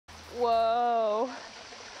Whoa.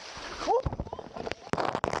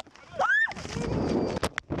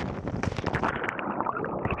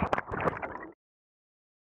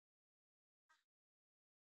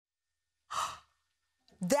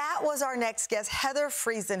 That was our next guest, Heather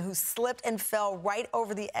Friesen, who slipped and fell right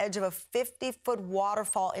over the edge of a 50-foot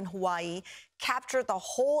waterfall in Hawaii, captured the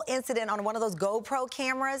whole incident on one of those GoPro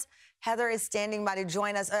cameras. Heather is standing by to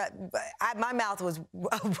join us. My mouth was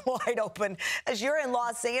wide open as you're in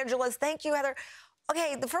Los Angeles. Thank you, Heather.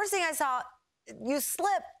 Okay, the first thing I saw, you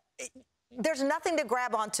slip. There's nothing to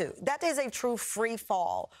grab onto. That is a true free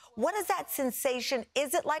fall. What is that sensation?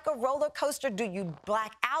 Is it like a roller coaster? Do you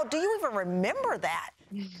black out? Do you even remember that?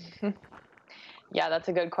 Yeah, that's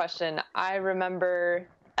a good question. I remember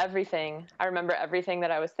everything. I remember everything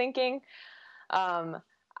that I was thinking.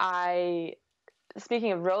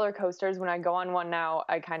 Speaking of roller coasters, when I go on one now,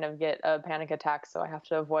 I kind of get a panic attack, so I have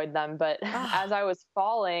to avoid them. But as I was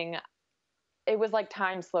falling, it was like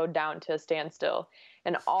time slowed down to a standstill,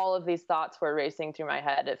 and all of these thoughts were racing through my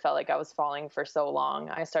head. It felt like I was falling for so long.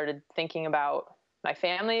 I started thinking about my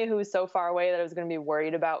family, who was so far away that I was going to be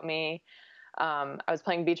worried about me. I was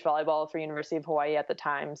playing beach volleyball for University of Hawaii at the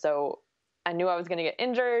time, so I knew I was going to get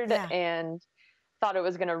injured and thought it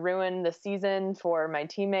was going to ruin the season for my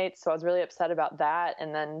teammates. So I was really upset about that.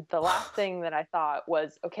 And then the last thing that I thought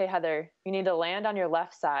was, okay, Heather, you need to land on your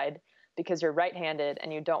left side because you're right-handed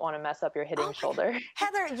and you don't want to mess up your hitting shoulder.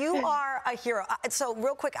 Heather, you are a hero. So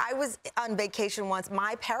real quick, I was on vacation once.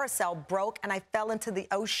 My parasail broke and I fell into the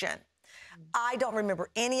ocean. I don't remember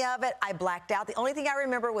any of it. I blacked out. The only thing I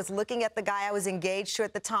remember was looking at the guy I was engaged to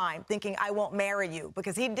at the time, thinking, I won't marry you,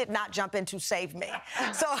 because he did not jump in to save me.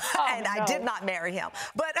 So, I did not marry him.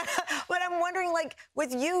 But I'm wondering, like,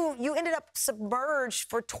 with you, you ended up submerged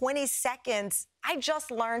for 20 seconds. I just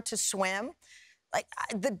learned to swim. Like,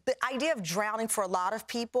 the idea of drowning for a lot of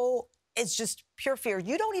people is just pure fear.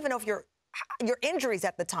 You don't even know if your injuries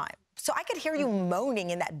at the time. So I could hear you moaning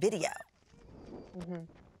in that video.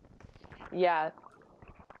 Yeah.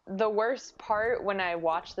 The worst part when I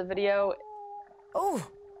watch the video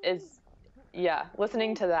is,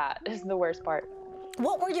 listening to that is the worst part.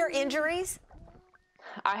 What were your injuries?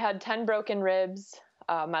 I had 10 broken ribs.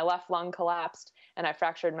 My left lung collapsed, and I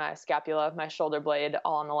fractured my scapula, my shoulder blade,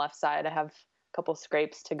 all on the left side. I have a couple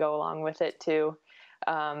scrapes to go along with it, too.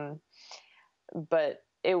 But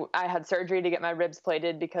I had surgery to get my ribs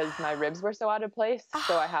plated because my ribs were so out of place.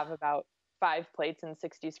 So I have about 5 plates and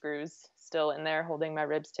 60 screws still in there holding my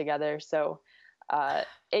ribs together. So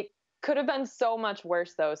it could have been so much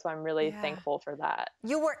worse, though, so I'm really thankful for that.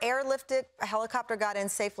 You were airlifted. A helicopter got in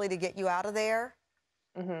safely to get you out of there.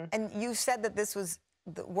 And you said that this was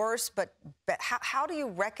the worst, but how do you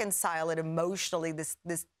reconcile it emotionally, this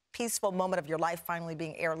peaceful moment of your life finally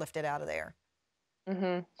being airlifted out of there?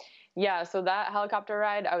 Yeah, so that helicopter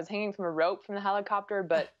ride, I was hanging from a rope from the helicopter,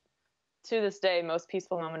 but to this day, most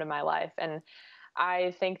peaceful moment of my life. And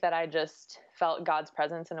I think that I just felt God's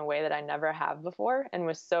presence in a way that I never have before and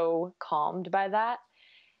was so calmed by that.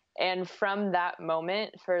 And from that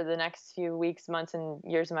moment, for the next few weeks, months, and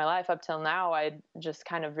years of my life up till now, I just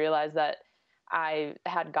kind of realized that I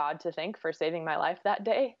had God to thank for saving my life that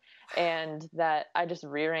day, and that I just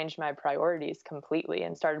rearranged my priorities completely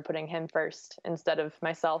and started putting him first instead of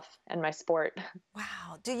myself and my sport.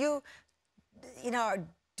 Wow. Do you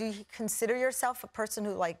consider yourself a person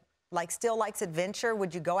who still likes adventure?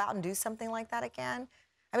 Would you go out and do something like that again?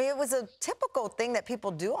 I mean, it was a typical thing that people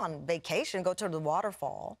do on vacation, go to the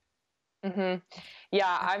waterfall.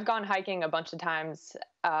 Yeah, I've gone hiking a bunch of times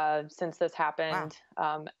since this happened.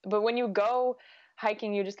 Wow. But when you go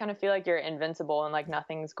hiking, you just kind of feel like you're invincible and like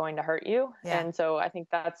nothing's going to hurt you. And so I think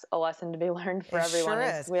that's a lesson to be learned for everyone.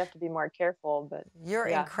 Sure is. We have to be more careful. But you're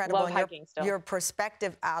incredible. Love hiking still. Your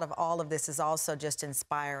perspective out of all of this is also just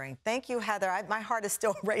inspiring. Thank you, Heather. My heart is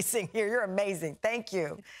still racing here. You're amazing. Thank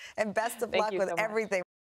you. And best of luck with everything.